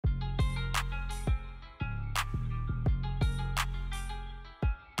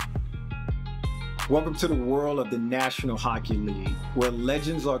Welcome to the world of the National Hockey League, where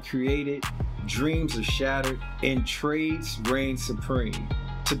legends are created, dreams are shattered, and trades reign supreme.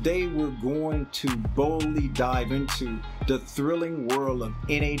 Today we're going to boldly dive into the thrilling world of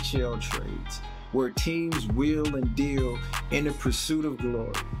NHL trades, where teams wheel and deal in the pursuit of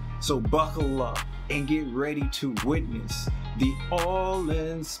glory. So buckle up and get ready to witness the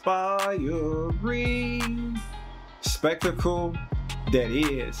all-inspiring spectacle that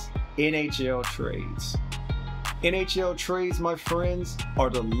is NHL trades. NHL trades, my friends, are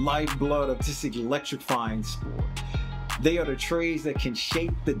the lifeblood of this electrifying sport. They are the trades that can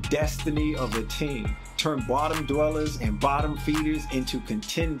shape the destiny of a team, turn bottom dwellers and bottom feeders into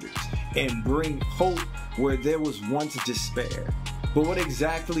contenders, and bring hope where there was once despair. But what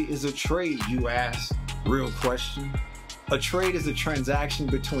exactly is a trade, you ask? Real question. A trade is a transaction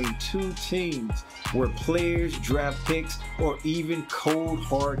between two teams where players, draft picks, or even cold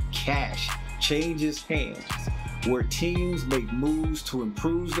hard cash changes hands, where teams make moves to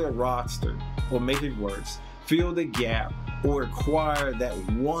improve their roster or make it worse, fill the gap, or acquire that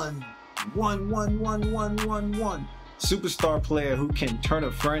one superstar player who can turn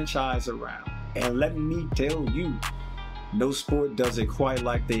a franchise around. And let me tell you, no sport does it quite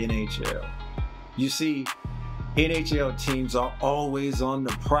like the NHL. You see, NHL teams are always on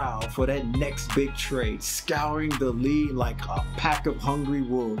the prowl for that next big trade, scouring the league like a pack of hungry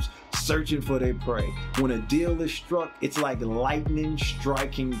wolves, searching for their prey. When a deal is struck, it's like lightning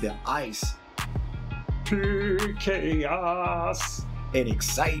striking the ice. Pure chaos and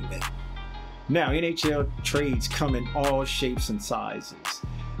excitement. Now, NHL trades come in all shapes and sizes.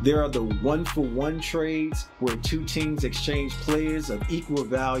 There are the one-for-one trades where two teams exchange players of equal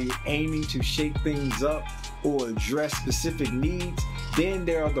value, aiming to shake things up or address specific needs. Then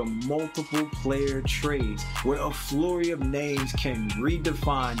there are the multiple player trades where a flurry of names can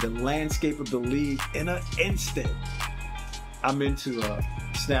redefine the landscape of the league in an instant. I meant to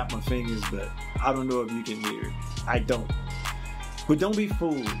snap my fingers, but I don't know if you can hear it. I don't. But don't be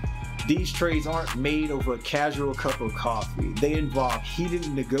fooled. These trades aren't made over a casual cup of coffee. They involve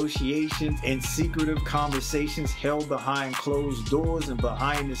heated negotiations and secretive conversations held behind closed doors and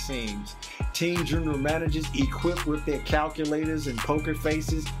behind the scenes. Team general managers equipped with their calculators and poker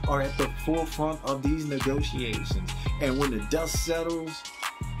faces are at the forefront of these negotiations. And when the dust settles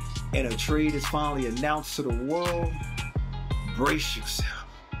and a trade is finally announced to the world, brace yourself.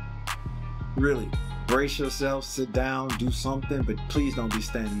 Really. Brace yourself, sit down, do something, but please don't be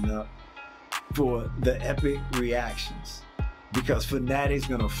standing up for the epic reactions, because fanatics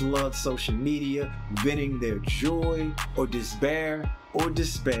gonna flood social media, venting their joy or despair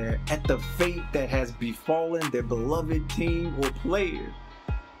at the fate that has befallen their beloved team or player.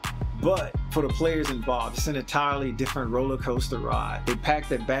 But for the players involved, it's an entirely different roller coaster ride. They pack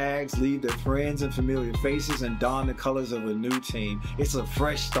their bags, leave their friends and familiar faces, and don the colors of a new team. It's a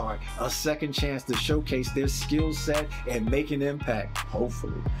fresh start, a second chance to showcase their skill set and make an impact,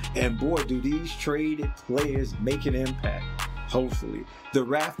 hopefully. And boy, do these traded players make an impact, hopefully. The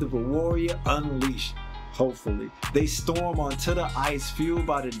wrath of a warrior unleashed, hopefully. They storm onto the ice, fueled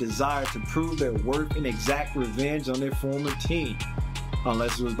by the desire to prove their worth and exact revenge on their former team.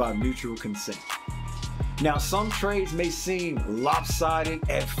 Unless it was by mutual consent. Now, some trades may seem lopsided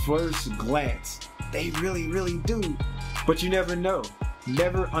at first glance. They really do. But you never know.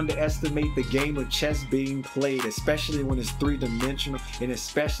 Never underestimate the game of chess being played, especially when it's three-dimensional and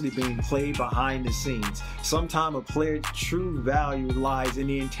especially being played behind the scenes. Sometimes a player's true value lies in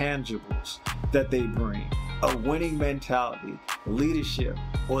the intangibles that they bring. A winning mentality, leadership,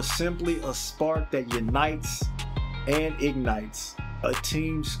 or simply a spark that unites and ignites a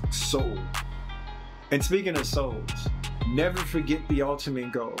team's soul. And speaking of souls, never forget the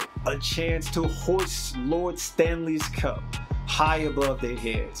ultimate goal, a chance to hoist Lord Stanley's Cup high above their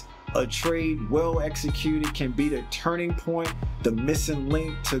heads. A trade well executed can be the turning point, the missing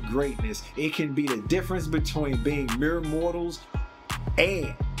link to greatness. It can be the difference between being mere mortals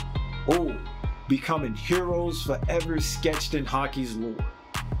and becoming heroes forever sketched in hockey's lore.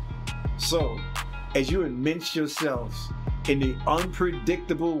 So, as you immerse yourselves in the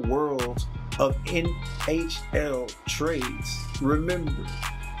unpredictable world of NHL trades, remember,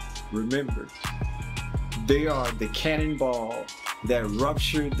 they are the cannonball that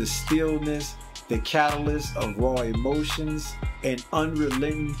ruptured the stillness, the catalyst of raw emotions and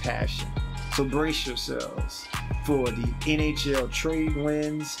unrelenting passion. So brace yourselves, for the NHL trade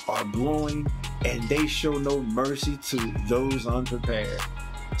winds are blowing and they show no mercy to those unprepared.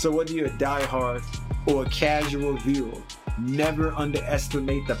 So whether you're a diehard or a casual viewer, never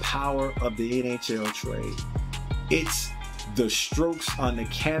underestimate the power of the NHL trade. It's the strokes on the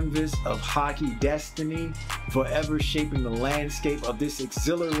canvas of hockey destiny, forever shaping the landscape of this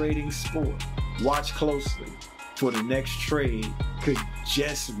exhilarating sport. Watch closely, for the next trade could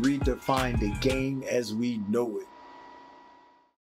just redefine the game as we know it.